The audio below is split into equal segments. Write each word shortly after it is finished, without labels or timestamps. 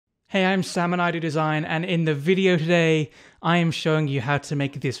Hey, I'm Sam and I do design, and in the video today, I am showing you how to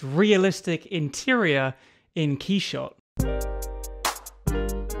make this realistic interior in Keyshot.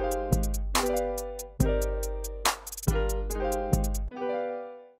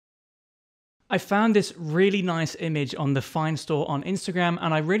 I found this really nice image on the Find store on Instagram,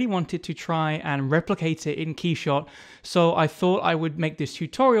 and I really wanted to try and replicate it in Keyshot, so I thought I would make this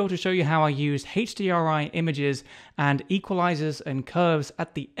tutorial to show you how I used HDRi images and equalizers and curves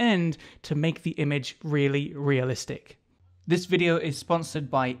at the end to make the image really realistic. This video is sponsored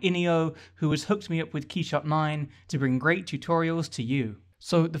by Inio, who has hooked me up with Keyshot 9 to bring great tutorials to you.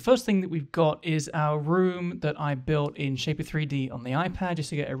 So the first thing that we've got is our room that I built in Shaper 3D on the iPad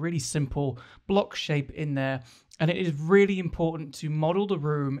just to get a really simple block shape in there. And it is really important to model the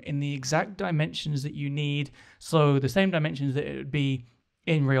room in the exact dimensions that you need. So the same dimensions that it would be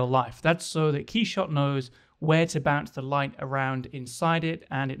in real life. That's so that Keyshot knows where to bounce the light around inside it,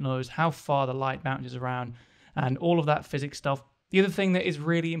 and it knows how far the light bounces around and all of that physics stuff. The other thing that is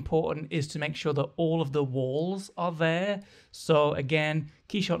really important is to make sure that all of the walls are there. So again,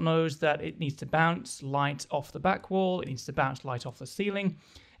 Keyshot knows that it needs to bounce light off the back wall, it needs to bounce light off the ceiling.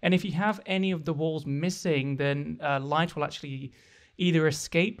 And if you have any of the walls missing, then light will actually either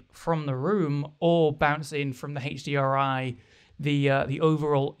escape from the room or bounce in from the HDRi, the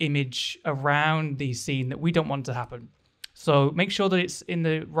overall image around the scene that we don't want to happen. So make sure that it's in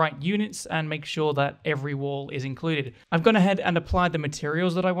the right units and make sure that every wall is included. I've gone ahead and applied the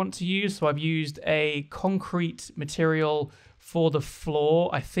materials that I want to use. So I've used a concrete material for the floor.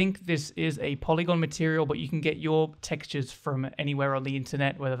 I think this is a polygon material, but you can get your textures from anywhere on the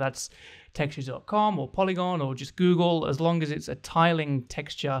internet, whether that's textures.com or Polygon or just Google. As long as it's a tiling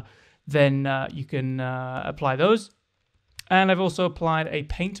texture, then you can apply those. And I've also applied a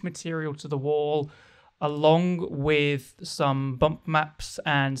paint material to the wall, along with some bump maps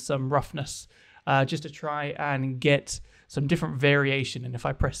and some roughness, just to try and get some different variation. And if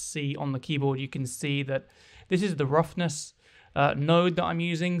I press C on the keyboard, you can see that this is the roughness node that I'm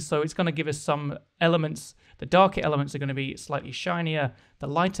using. So it's going to give us some elements. The darker elements are going to be slightly shinier. The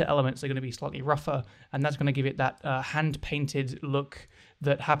lighter elements are going to be slightly rougher. And that's going to give it that hand-painted look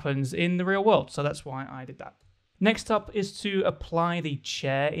that happens in the real world. So that's why I did that. Next up is to apply the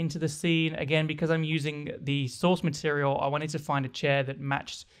chair into the scene. Again, because I'm using the source material, I wanted to find a chair that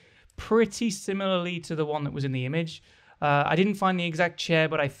matched pretty similarly to the one that was in the image. I didn't find the exact chair,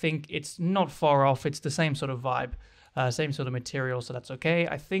 but I think it's not far off. It's the same sort of vibe, same sort of material, so that's okay.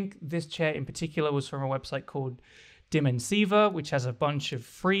 I think this chair in particular was from a website called Dimensiva, which has a bunch of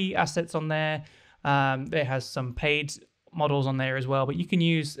free assets on there. It has some paid models on there as well, but you can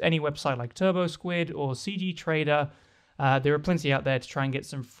use any website like TurboSquid or CG Trader. There are plenty out there to try and get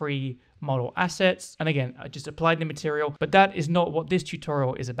some free model assets. And again, I just applied the material, but that is not what this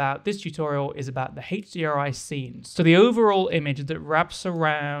tutorial is about. This tutorial is about the HDRi scenes. So the overall image that wraps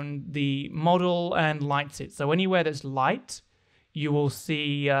around the model and lights it. So anywhere that's light, you will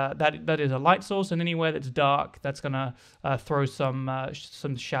see that is a light source, and anywhere that's dark, that's gonna throw some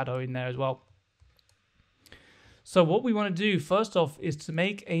shadow in there as well. So what we want to do first off is to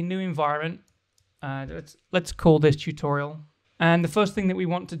make a new environment. Let's call this tutorial. And the first thing that we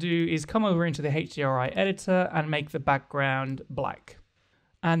want to do is come over into the HDRi editor and make the background black.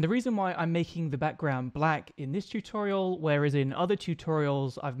 And the reason why I'm making the background black in this tutorial, whereas in other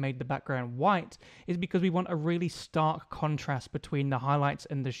tutorials I've made the background white, is because we want a really stark contrast between the highlights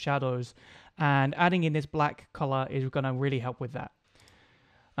and the shadows. And adding in this black color is going to really help with that.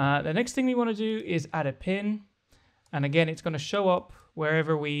 The next thing we want to do is add a pin. And again, it's going to show up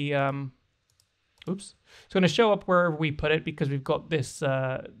wherever we, it's going to show up wherever we put it because we've got this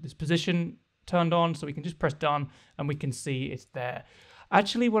this position turned on, so we can just press done and we can see it's there.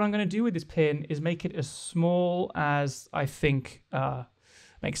 Actually, what I'm going to do with this pin is make it as small as I think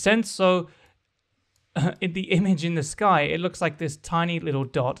makes sense. So in the image in the sky, it looks like this tiny little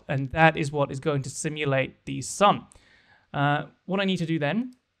dot, and that is what is going to simulate the sun. What I need to do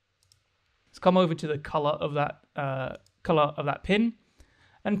then, let's come over to the color of that pin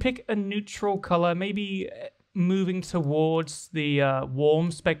and pick a neutral color, maybe moving towards the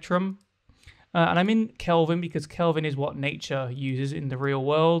warm spectrum. And I'm in Kelvin because Kelvin is what nature uses in the real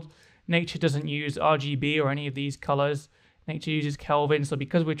world. Nature doesn't use RGB or any of these colors. Nature uses Kelvin. So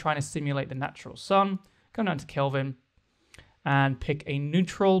because we're trying to simulate the natural sun, come down to Kelvin and pick a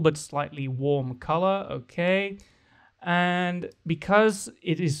neutral but slightly warm color. Okay. And because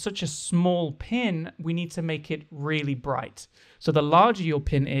it is such a small pin, we need to make it really bright. So the larger your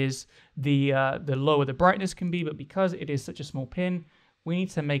pin is, the lower the brightness can be, but because it is such a small pin, we need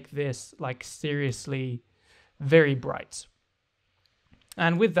to make this like seriously very bright.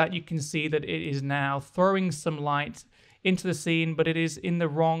 And with that, you can see that it is now throwing some light into the scene, but it is in the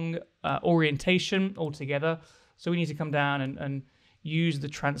wrong orientation altogether. So we need to come down and use the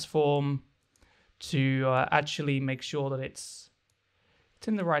transform to actually make sure that it's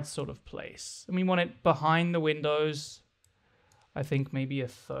in the right sort of place. And we want it behind the windows. I think maybe a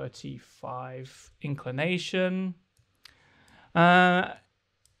 35 inclination.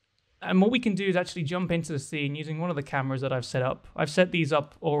 And what we can do is actually jump into the scene using one of the cameras that I've set up. I've set these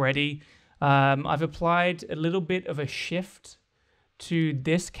up already. I've applied a little bit of a shift to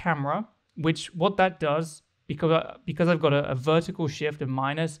this camera, which what that does, because I've got a vertical shift of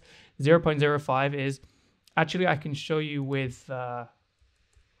minus 0.05, is actually I can show you with a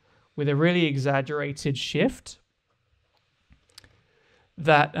really exaggerated shift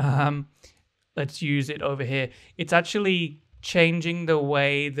that let's use it over here. It's actually changing the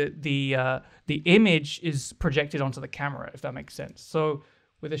way that the image is projected onto the camera, if that makes sense. So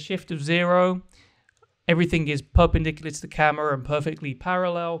with a shift of 0, everything is perpendicular to the camera and perfectly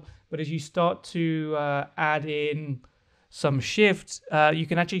parallel. But as you start to add in some shift, you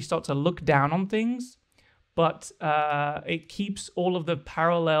can actually start to look down on things, but it keeps all of the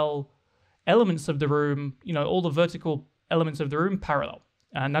parallel elements of the room, all the vertical elements of the room parallel.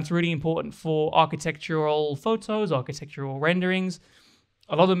 And that's really important for architectural photos, architectural renderings.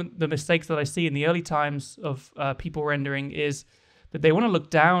 A lot of the mistakes that I see in the early times of people rendering is that they want to look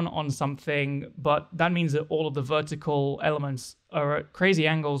down on something, but that means that all of the vertical elements are at crazy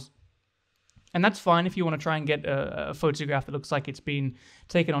angles. And that's fine if you want to try and get a photograph that looks like it's been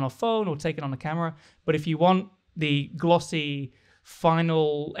taken on a phone or taken on a camera. But if you want the glossy,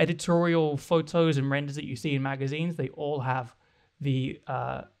 final editorial photos and renders that you see in magazines, they all have the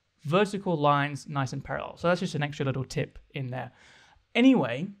vertical lines nice and parallel. So that's just an extra little tip in there.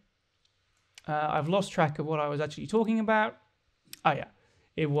 Anyway, I've lost track of what I was actually talking about. Oh yeah,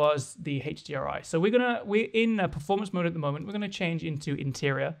 it was the HDRi. So we're in performance mode at the moment. We're gonna change into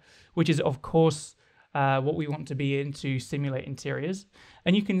interior, which is of course what we want to be in to simulate interiors.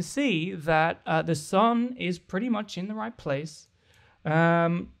 And you can see that the sun is pretty much in the right place.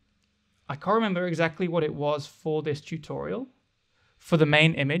 I can't remember exactly what it was for this tutorial, for the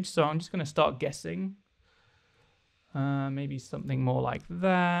main image, so I'm just going to start guessing. Maybe something more like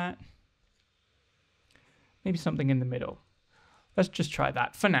that. Maybe something in the middle. Let's just try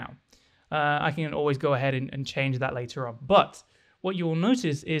that for now. I can always go ahead and change that later on. But what you will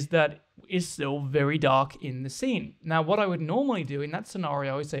notice is that it's still very dark in the scene. Now, what I would normally do in that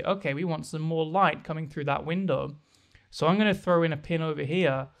scenario is say, okay, we want some more light coming through that window. So I'm going to throw in a pin over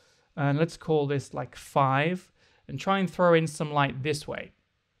here, and let's call this like 5. And try and throw in some light this way.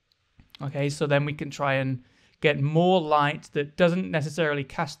 Okay, so then we can try and get more light that doesn't necessarily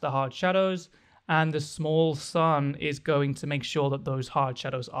cast the hard shadows, and the small sun is going to make sure that those hard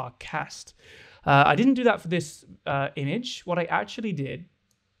shadows are cast. I didn't do that for this image. What I actually did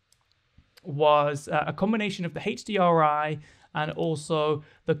was a combination of the HDRi and also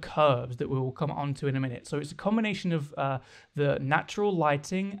the curves that we will come on to in a minute. So it's a combination of the natural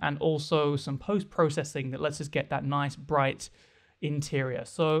lighting and also some post-processing that lets us get that nice bright interior.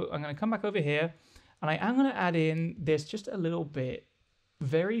 So I'm going to come back over here, and I am going to add in this just a little bit,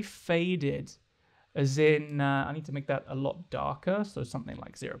 very faded, as in I need to make that a lot darker, so something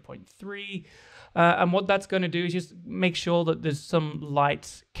like 0.3. And what that's going to do is just make sure that there's some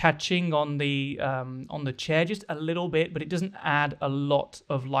light catching on the chair just a little bit, but it doesn't add a lot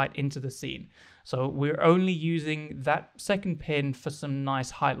of light into the scene. So we're only using that second pin for some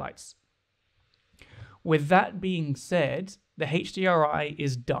nice highlights. With that being said, the HDRi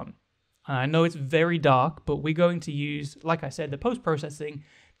is done. And I know it's very dark, but we're going to use, like I said, the post-processing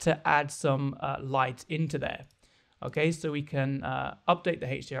to add some light into there. Okay, so we can update the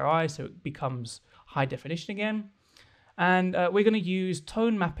HDRi so it becomes high definition again. And we're going to use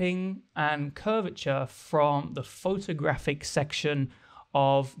tone mapping and curvature from the photographic section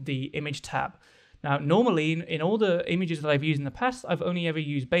of the image tab. Now, normally in all the images that I've used in the past, I've only ever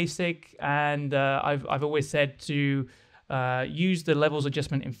used basic, and I've always said to use the levels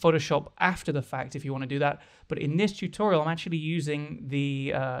adjustment in Photoshop after the fact if you want to do that. But in this tutorial, I'm actually using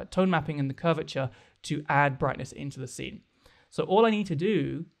the tone mapping and the curvature to add brightness into the scene. So all I need to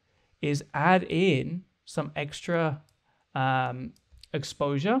do is add in some extra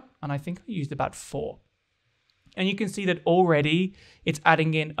exposure, and I think I used about 4. And you can see that already it's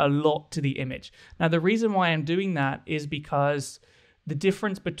adding in a lot to the image. Now, the reason why I'm doing that is because the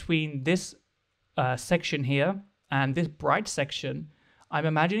difference between this section here and this bright section, I'm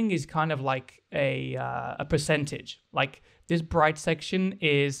imagining is kind of like a percentage. Like this bright section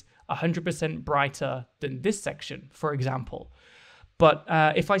is 100% brighter than this section, for example. But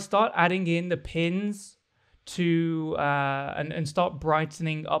if I start adding in the pins to and start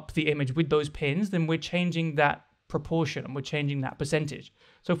brightening up the image with those pins, then we're changing that proportion and we're changing that percentage.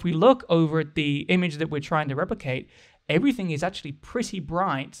 So if we look over at the image that we're trying to replicate, everything is actually pretty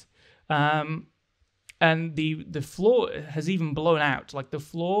bright. And the floor has even blown out. Like the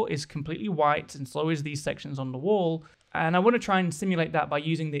floor is completely white, and so is these sections on the wall. And I want to try and simulate that by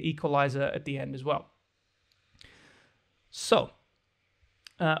using the equalizer at the end as well. So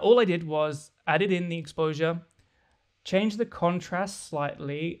all I did was added in the exposure, change the contrast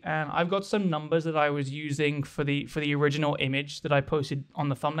slightly, and I've got some numbers that I was using for the original image that I posted on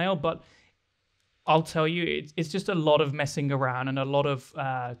the thumbnail, but I'll tell you, it's just a lot of messing around and a lot of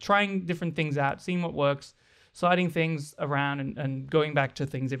trying different things out, seeing what works, sliding things around and going back to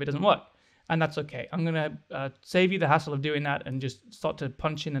things if it doesn't work. And that's okay. I'm going to save you the hassle of doing that and just start to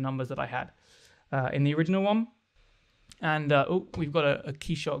punch in the numbers that I had in the original one. And we've got a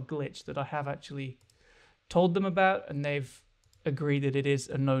Keyshot glitch that I have actually told them about, and they've agreed that it is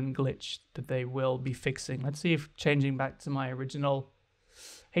a known glitch that they will be fixing. Let's see if changing back to my original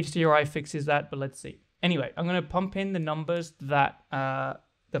HDRi fixes that, but let's see. Anyway, I'm going to pump in the numbers that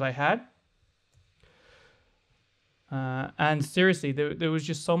that I had. And seriously, there was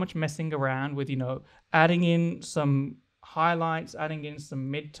just so much messing around with, adding in some highlights, adding in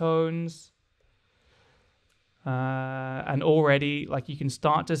some midtones. And already, like, you can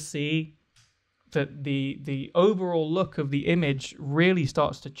start to see that the overall look of the image really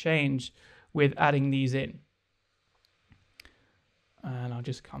starts to change with adding these in. And I'll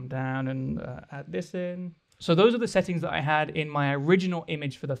just come down and add this in. So those are the settings that I had in my original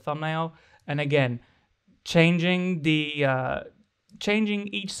image for the thumbnail. And again, changing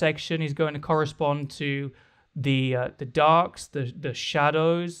each section is going to correspond to the darks, the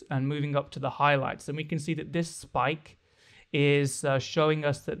shadows, and moving up to the highlights. And we can see that this spike is showing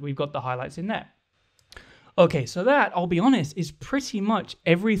us that we've got the highlights in there. Okay, so that, I'll be honest, is pretty much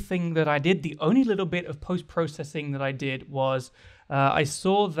everything that I did. The only little bit of post-processing that I did was I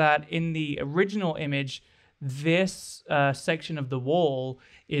saw that in the original image, this section of the wall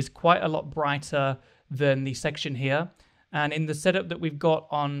is quite a lot brighter than the section here. And in the setup that we've got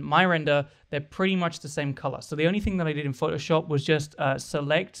on my render, they're pretty much the same color. So the only thing that I did in Photoshop was just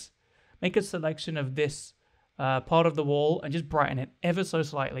make a selection of this part of the wall and just brighten it ever so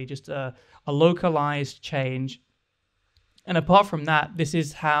slightly, just a localized change. And apart from that, this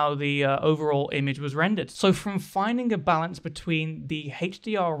is how the overall image was rendered. So from finding a balance between the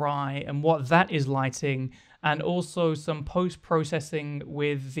HDRi and what that is lighting, and also some post-processing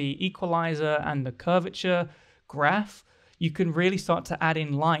with the equalizer and the curvature graph, you can really start to add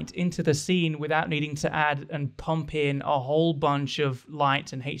in light into the scene without needing to add and pump in a whole bunch of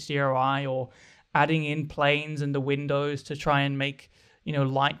light and HDRi, or adding in planes and the windows to try and make,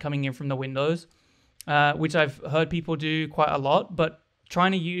 light coming in from the windows, which I've heard people do quite a lot. But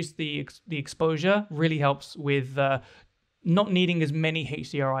trying to use the exposure really helps with not needing as many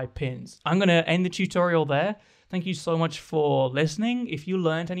HDRi pins. I'm going to end the tutorial there. Thank you so much for listening. If you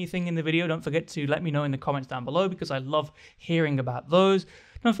learned anything in the video, don't forget to let me know in the comments down below, because I love hearing about those.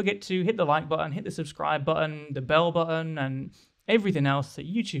 Don't forget to hit the like button, hit the subscribe button, the bell button, and everything else that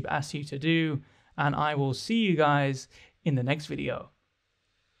YouTube asks you to do. And I will see you guys in the next video.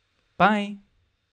 Bye.